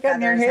always So had you got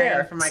in your feathers hair.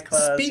 hanging from my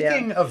clothes.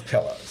 Speaking of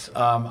pillows,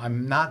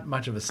 I'm not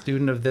much of a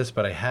student of this,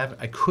 but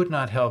I could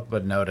not help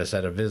but notice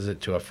at a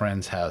visit to a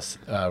friend's house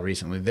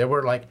recently, there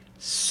were like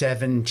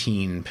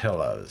 17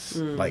 pillows,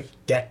 like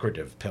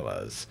decorative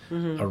pillows,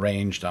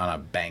 arranged on a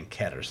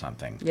banquette or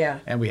something. Yeah.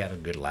 And we had a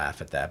good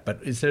laugh at that. But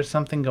is there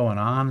something going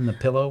on in the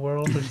pillow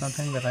world or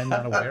something that I'm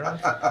not aware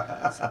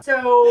of?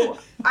 So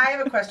I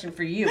have a question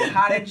for you.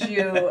 How did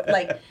you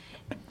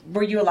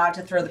were you allowed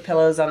to throw the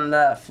pillows on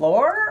the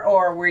floor,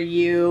 or were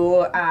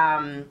you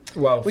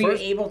Well, were you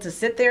first- able to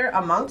sit there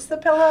amongst the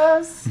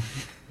pillows?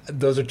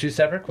 Those are two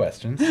separate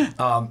questions.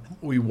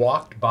 We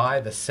walked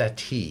by the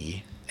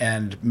settee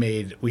and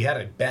we had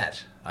a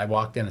bet. I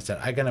walked in and said,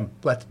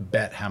 let's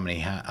bet how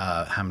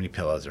many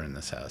pillows are in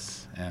this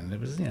house. And it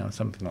was,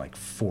 something like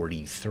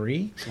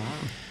 43. Wow.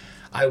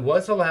 I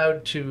was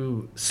allowed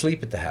to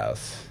sleep at the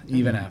house,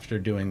 even after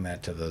doing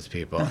that to those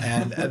people.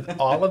 And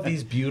all of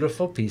these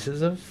beautiful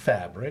pieces of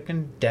fabric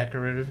and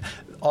decorative,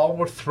 all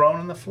were thrown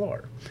on the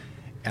floor.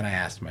 And I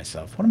asked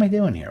myself, what am I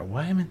doing here?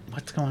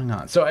 What's going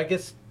on? So I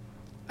guess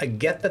I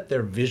get that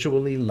they're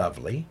visually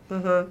lovely.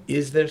 Mm-hmm.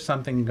 Is there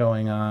something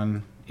going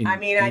on? I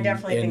mean, I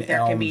definitely think there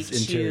can be Elm's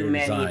too interior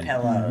many design?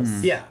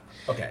 pillows. Yeah.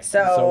 Okay.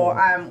 So,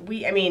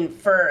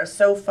 for a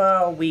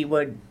sofa, we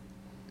would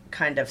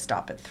kind of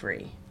stop at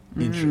 3.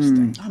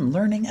 Interesting. I'm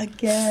learning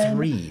again.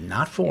 3,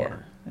 not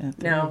 4.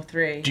 No,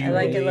 3. Do I you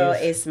like it a little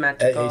believe-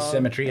 asymmetrical.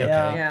 Asymmetry. Okay.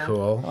 Yeah.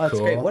 Cool. Oh, that's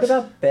cool. great. What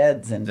about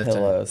beds and That's a-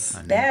 pillows?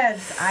 I know.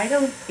 Beds, I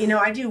don't,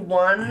 I do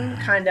one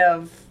kind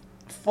of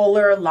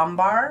fuller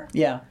lumbar,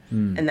 Yeah.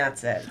 and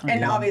that's it.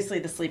 And obviously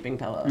the sleeping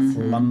pillows.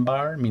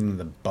 Lumbar, meaning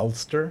the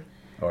bolster,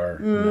 or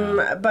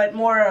no? But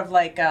more of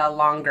like a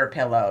longer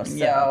pillow. So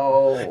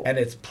Yeah. And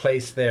it's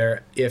placed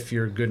there if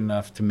you're good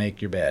enough to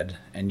make your bed,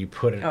 and you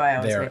put it Oh, I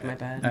always there. make my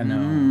bed. I know.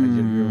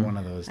 You're one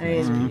of those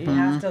nice you people.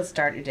 have to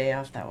start your day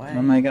off that way.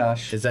 Oh my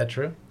gosh. Is that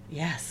true?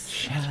 Yes.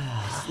 It's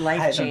I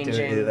life don't do it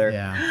changing. either.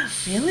 Yeah.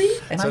 Really?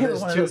 And So I have there's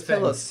one of two those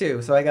pillows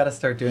too, so I got to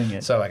start doing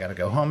it. So I got to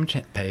go home,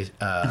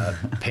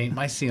 paint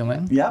my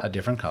ceiling Yep. a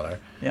different color,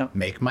 Yep.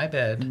 make my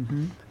bed.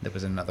 There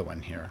was another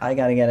one here. I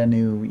got to get a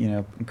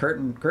new,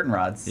 curtain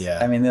rods. Yeah.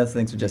 I mean, those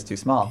things are just too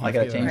small. I got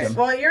to feel change right. them.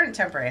 Well, you're in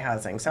temporary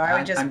housing, so I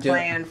would just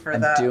plan for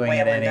the I'm doing way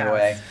it it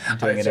anyway. I'm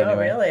doing it Oh,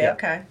 anyway. really? Yeah.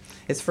 Okay.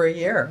 It's for a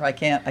year. I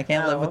can't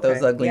live with okay.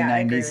 those ugly Yeah, I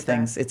agree 90s with that.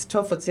 things. It's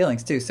 12-foot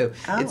ceilings too, so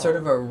Oh. it's sort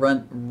of a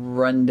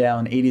run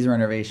down 80s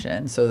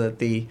renovation, so that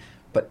the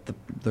but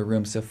the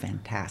room's so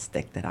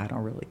fantastic that I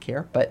don't really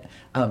care. But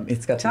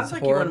it's got Sounds this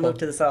like you want to horrible. move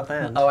to the South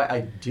End. Oh,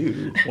 I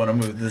do want to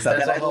move to the South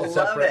End. I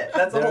love it.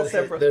 That's a whole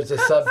separate. There's a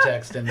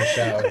subtext in the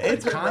show.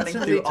 It's been running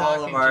constantly through all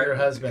talking of our- to your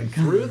husband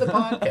through the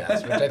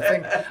podcast, which I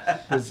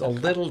think was a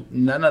little.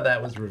 None of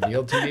that was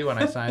revealed to me when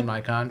I signed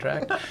my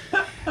contract.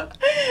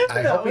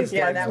 I hope he's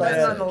yeah, getting that the was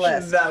message. on the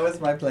list. That was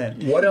my plan.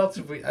 What else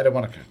have we? I don't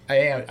want to.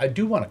 I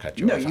do want to cut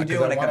you No, off. you do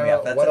because wanna I cut wanna me off.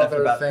 know That's what enough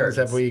other about things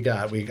have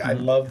curtains. we got? I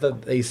love the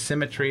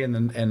asymmetry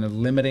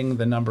and limiting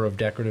the number of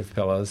decorative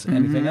pillows.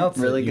 Anything else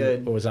Really that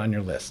good. was on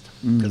your list?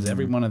 Because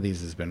every one of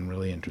these has been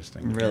really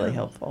interesting. Really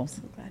helpful.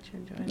 I'm glad you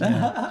enjoyed it.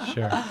 Yeah,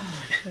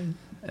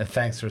 sure.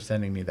 Thanks for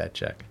sending me that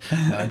check.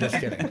 No, I'm just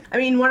kidding. I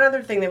mean, one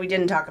other thing that we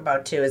didn't talk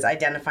about too is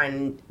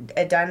identifying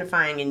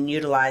and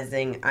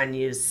utilizing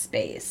unused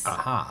space.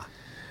 Aha.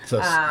 So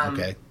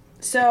okay.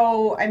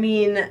 So, I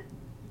mean,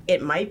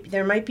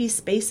 there might be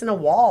space in a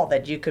wall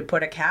that you could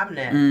put a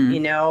cabinet,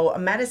 a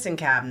medicine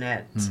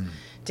cabinet,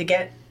 to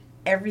get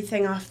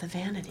everything off the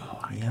vanity.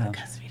 yeah.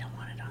 Because we don't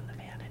want it on the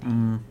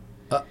vanity.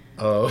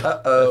 Uh-oh.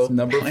 Uh-oh. That's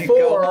number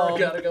Go 4. home.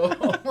 Gotta go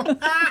home.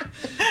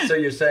 So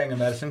you're saying a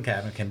medicine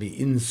cabinet can be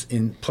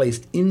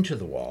placed into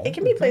the wall. It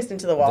can be placed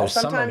into the wall. There's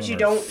some of Sometimes them you are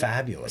don't.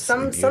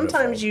 fabulously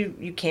Sometimes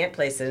beautiful. you can't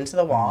place it into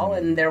the wall,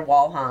 and they're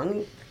wall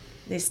hung.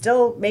 They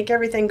still make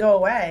everything go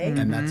away.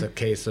 And that's a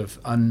case of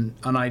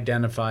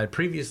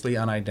previously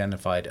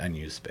unidentified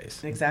unused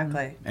space.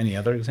 Exactly. Any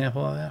other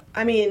example of that?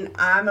 I mean,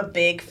 I'm a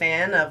big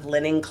fan of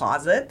linen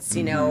closets.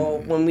 You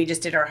know, when we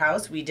just did our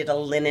house, we did a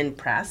linen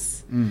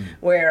press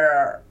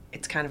where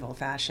it's kind of old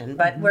fashioned,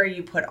 but where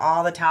you put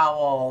all the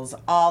towels,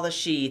 all the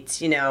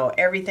sheets,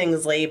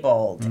 everything's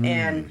labeled.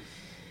 And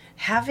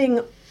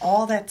having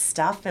all that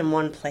stuff in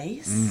one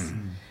place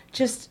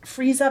just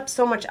frees up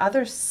so much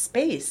other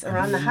space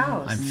around the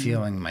house. I'm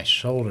feeling my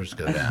shoulders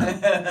go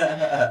down.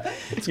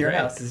 Your great.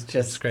 house is It's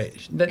just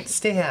great.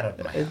 Stay out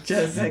of my house.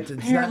 just It's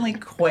apparently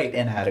quite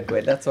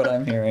inadequate. That's what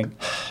I'm hearing.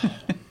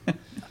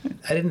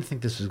 I didn't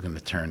think this was going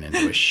to turn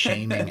into a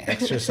shaming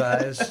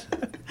exercise.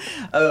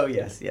 Oh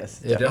yes,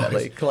 definitely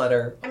always-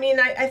 clutter. I mean,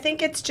 I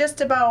think it's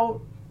just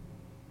about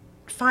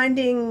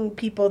finding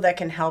people that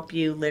can help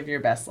you live your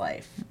best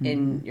life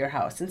in your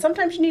house. And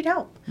sometimes you need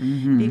help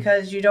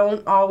because you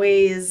don't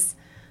always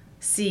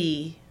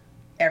see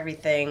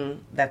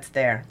everything that's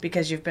there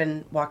because you've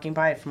been walking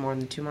by it for more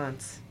than 2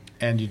 months.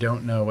 And you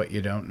don't know what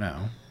you don't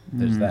know.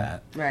 There's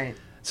that. Right.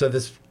 So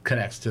this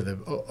connects to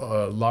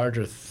the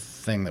larger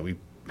thing that we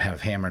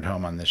have hammered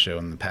home on this show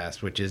in the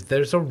past, which is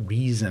there's a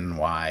reason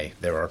why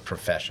there are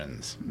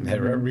professions. There's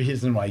a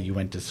reason why you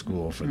went to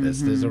school for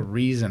this. There's a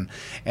reason.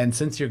 And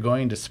since you're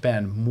going to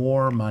spend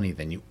more money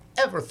than you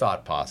ever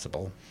thought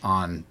possible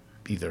on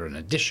either an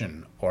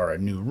addition or a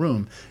new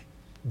room,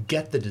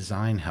 get the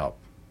design help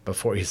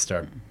before you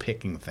start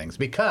picking things.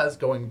 Because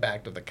going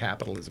back to the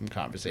capitalism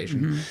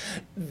conversation,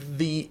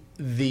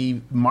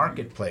 the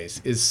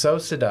marketplace is so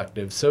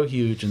seductive, so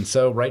huge, and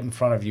so right in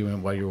front of you,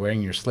 and while you're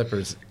wearing your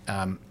slippers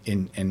and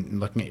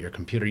looking at your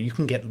computer, you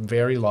can get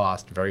very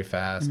lost very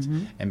fast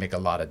and make a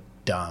lot of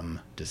dumb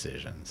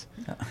decisions.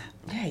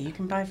 Yeah, you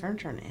can buy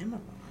furniture on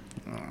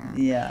Amazon.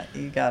 Yeah,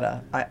 you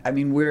gotta. I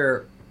mean,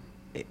 we're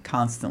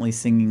constantly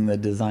singing the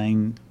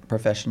design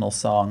professional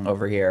song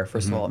over here.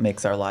 First of all, it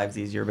makes our lives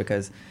easier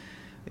because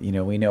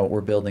we know what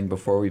we're building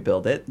before we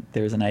build it.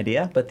 There's an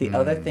idea. But the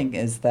other thing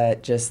is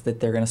that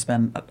they're going to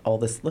spend all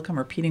this. Look, I'm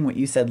repeating what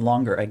you said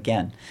longer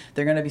again.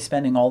 They're going to be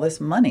spending all this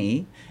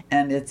money,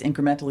 and it's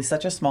incrementally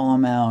such a small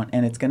amount,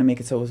 and it's going to make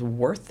it so it's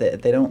worth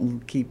it. They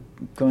don't keep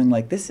going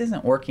like, this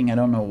isn't working. I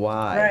don't know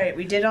why. Right.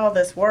 We did all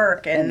this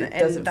work, and it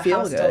doesn't the feel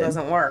house good. still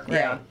doesn't work. Right.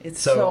 Yeah,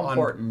 it's so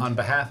important. On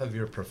behalf of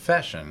your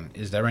profession,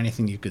 is there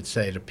anything you could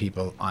say to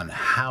people on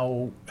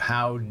how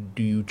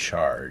do you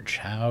charge?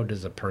 How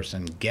does a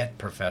person get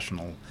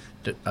professional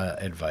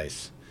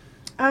advice?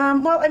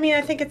 Well, I mean,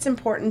 I think it's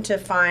important to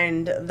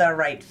find the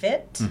right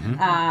fit.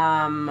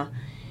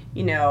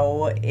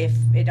 If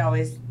it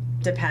always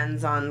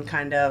depends on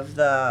kind of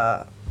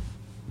the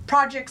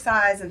project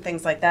size and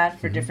things like that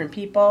for different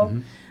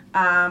people.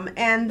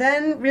 And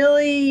then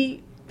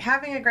really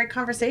having a great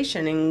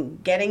conversation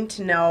and getting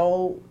to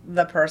know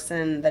the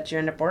person that you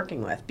end up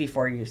working with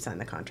before you sign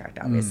the contract,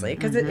 obviously,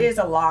 because it is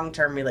a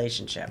long-term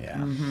relationship.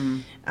 Yeah.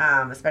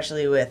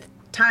 Especially with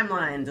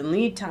timelines and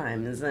lead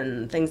times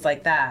and things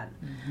like that.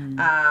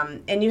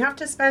 And you have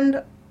to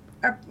spend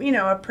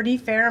a pretty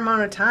fair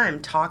amount of time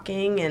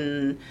talking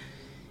and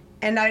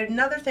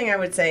another thing I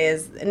would say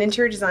is an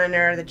interior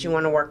designer that you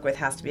want to work with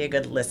has to be a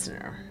good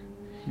listener.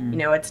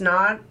 It's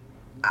not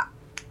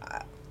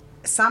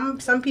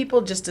some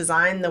people just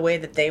design the way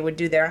that they would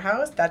do their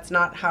house. That's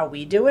not how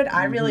we do it.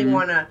 I really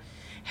want to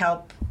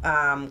help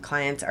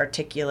clients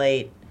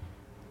articulate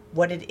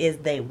what it is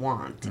they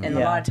want, and a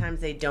lot of times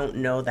they don't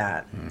know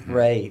that.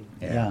 Right.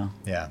 Yeah.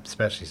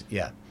 Especially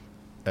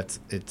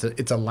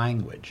it's a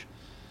language.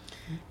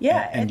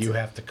 Yeah, And you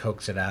have to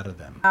coax it out of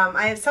them.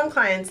 I have some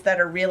clients that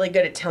are really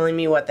good at telling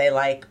me what they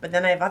like, but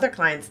then I have other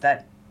clients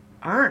that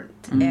aren't,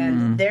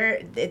 and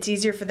it's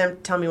easier for them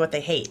to tell me what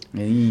they hate.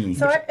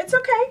 So it's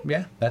okay.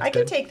 Yeah, that's I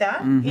can good. take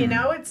that. You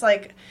know, it's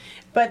like,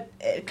 but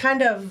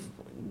kind of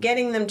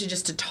getting them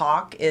to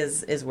talk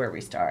is where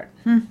we start.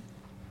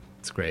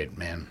 It's great,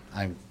 man.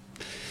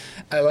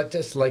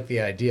 Just like the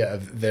idea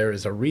of there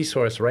is a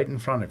resource right in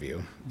front of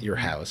you, your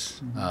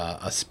house,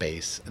 a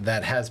space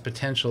that has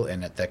potential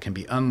in it that can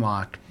be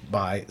unlocked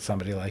by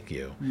somebody like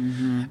you,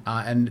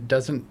 and it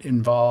doesn't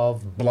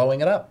involve blowing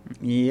it up.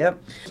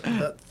 Yep.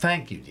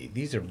 Thank you, Dee.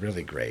 These are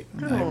really great.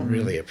 I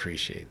really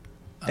appreciate.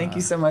 Thank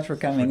you so much for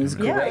coming. It was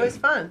great. Yeah, it was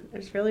fun. It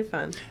was really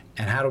fun.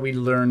 And how do we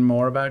learn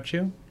more about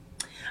you?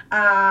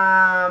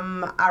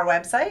 Our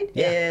website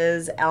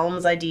is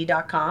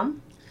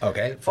elmsid.com.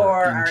 Okay.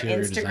 Or our interior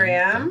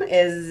Instagram design.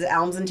 is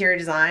Elms Interior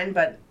Design,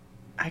 but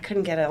I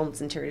couldn't get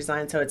Elms Interior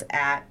Design, so it's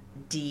at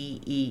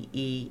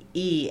DEEELMS.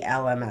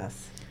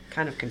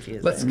 Kind of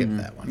confusing. Let's skip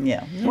that one.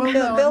 Yeah. Well,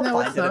 they'll no,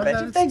 find it's it not.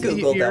 eventually. If they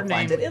Google, Your they'll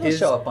find name it. It'll is-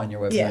 show up on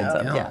your website. Yeah. and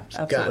stuff. Yeah,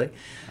 Got absolutely. it.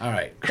 All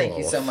right. Thank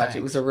you cool. so much. It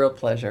Thanks. was a real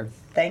pleasure.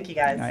 Thank you,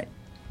 guys. All right.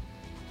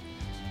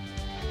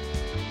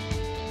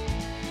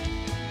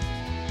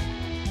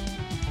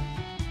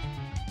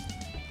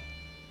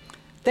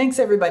 Thanks,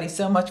 everybody,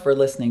 so much for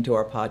listening to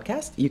our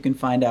podcast. You can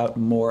find out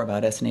more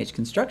about SNH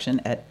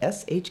Construction at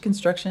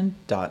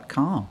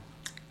shconstruction.com.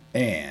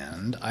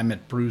 And I'm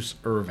at Bruce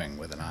Irving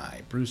with an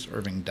I.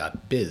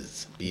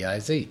 BruceIrving.biz.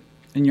 B-I-Z.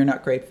 And you're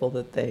not grateful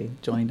that they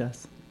joined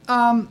us?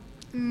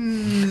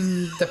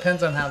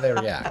 Depends on how they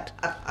react.